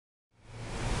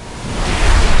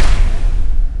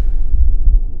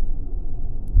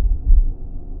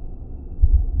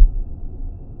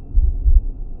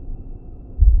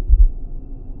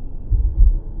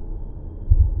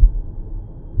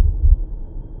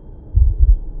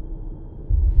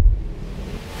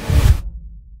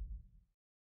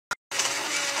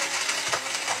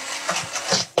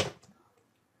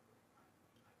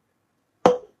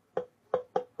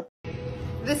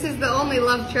only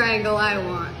love triangle I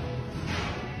want.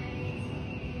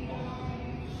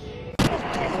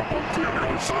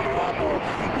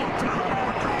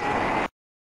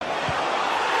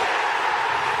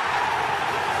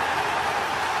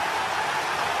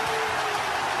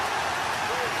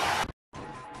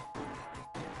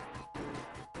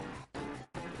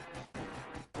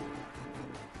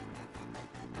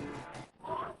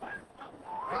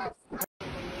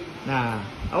 Nah,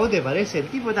 ¿a vos te parece? El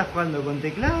tipo está jugando con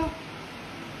teclado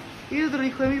y el otro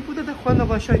hijo de mi puta está jugando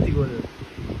con joystick, boludo.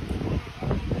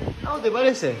 ¿A vos te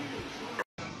parece?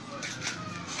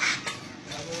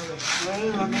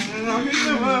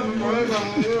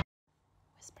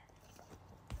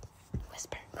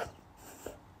 Whisper.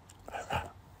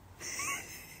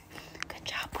 Good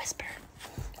job, Whisper.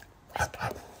 Whisper.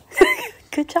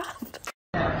 Good job.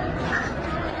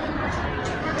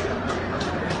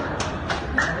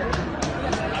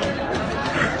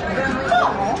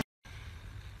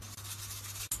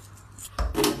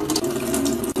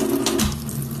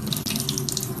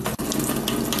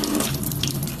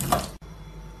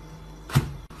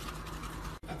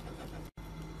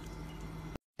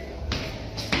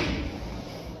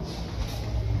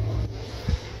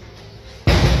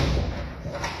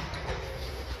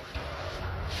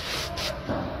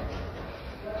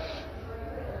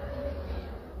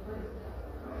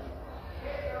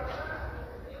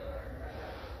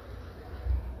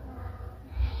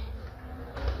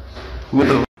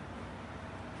 Whoa.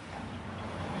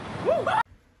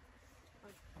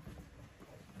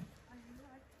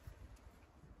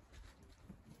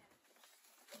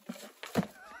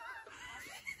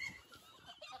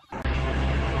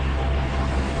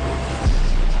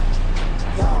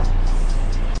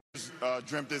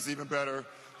 Dreamt this even better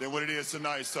than what it is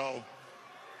tonight, so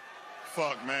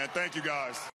fuck, man. Thank you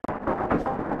guys.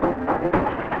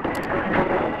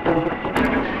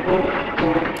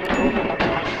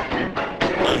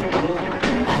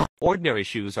 Ordinary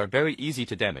shoes are very easy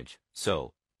to damage,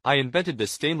 so I invented the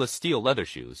stainless steel leather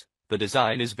shoes. The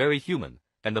design is very human,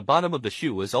 and the bottom of the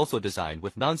shoe is also designed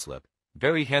with non-slip,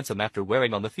 very handsome after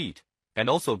wearing on the feet, and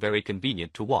also very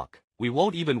convenient to walk. We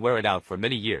won't even wear it out for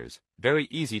many years, very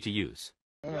easy to use.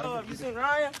 Yo, have you seen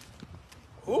Ryan?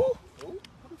 Who? Who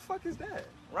the fuck is that?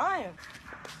 Ryan.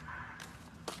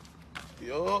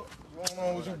 Yo, what's going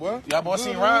on with you, boy? Y'all boy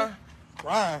seen Ryan?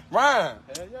 Ryan. Ryan.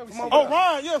 Oh,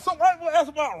 Ryan. Yeah, some white boy asked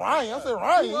about Ryan. I said,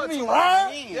 Ryan. You mean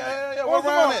Ryan? Yeah. Where's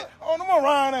Ryan at? Oh, no more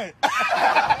Ryan at.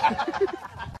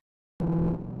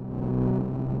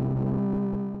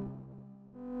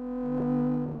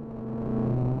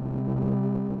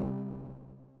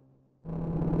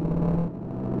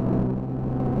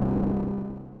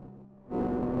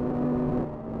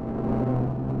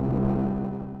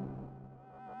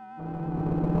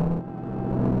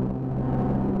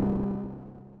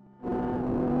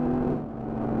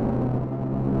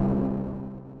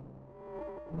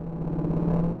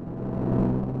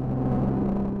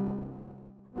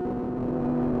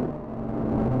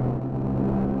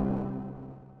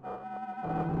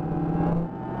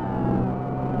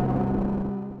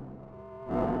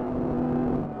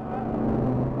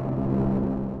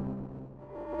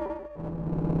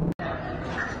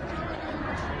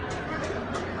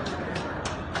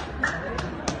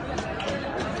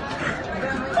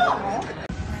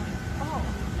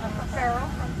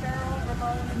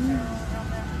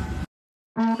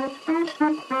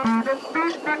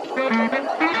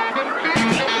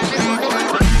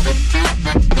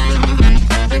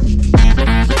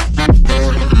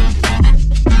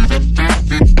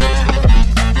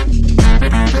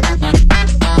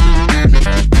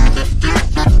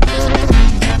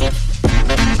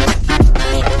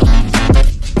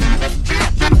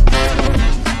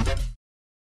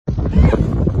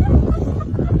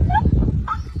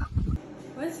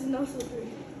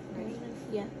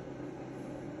 Yeah.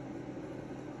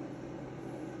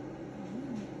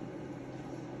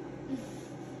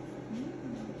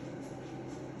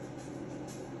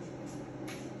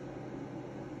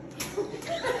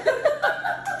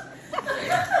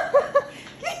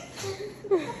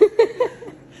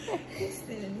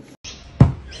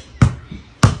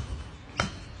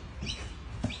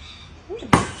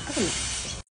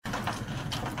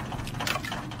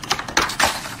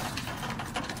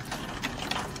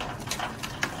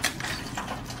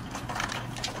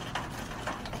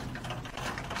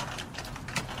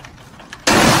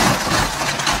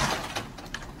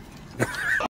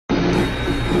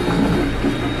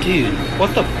 Dude,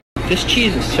 what the f? This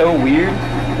cheese is so weird.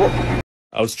 What?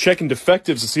 I was checking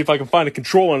defectives to see if I can find a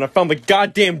controller, and I found the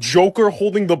goddamn Joker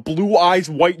holding the Blue Eyes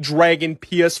White Dragon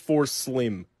PS4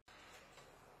 Slim.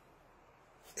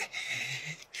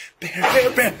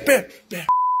 Bear.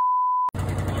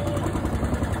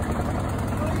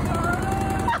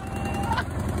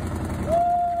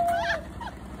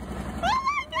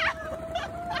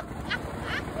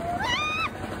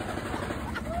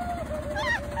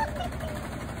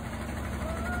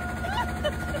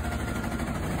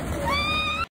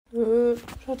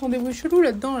 J'entends des bruits chelous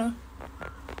là-dedans, là.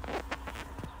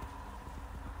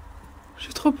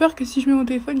 J'ai trop peur que si je mets mon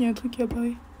téléphone, il y a un truc qui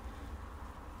apparaît.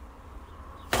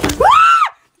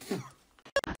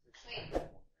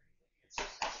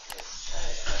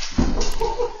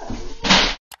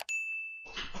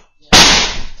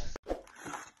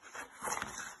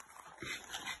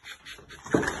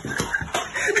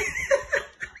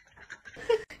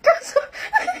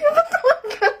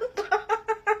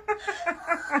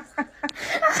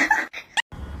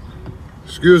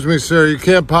 Excuse me, sir, you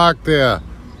can't park there.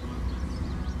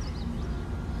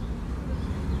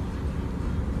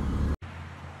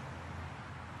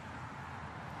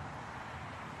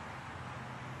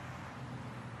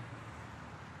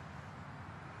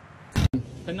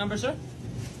 PIN number, sir?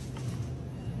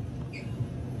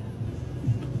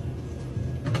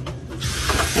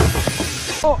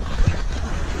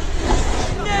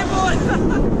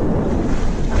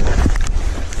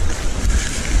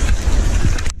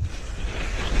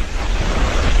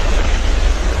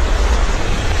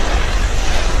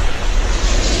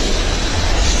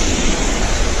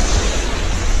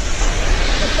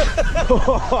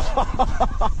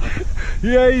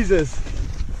 Jezus.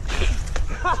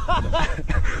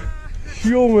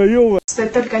 Ё-моё.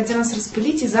 Стоит только один раз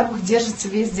распылить, и запах держится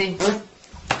весь день.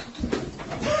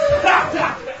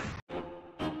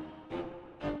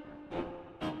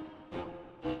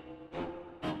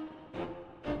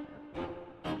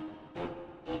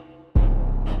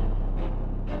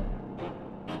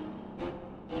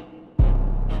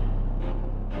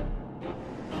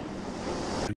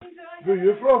 Where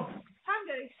you from?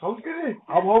 Hungary. Hungary?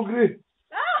 I'm hungry.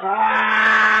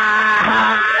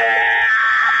 Ah!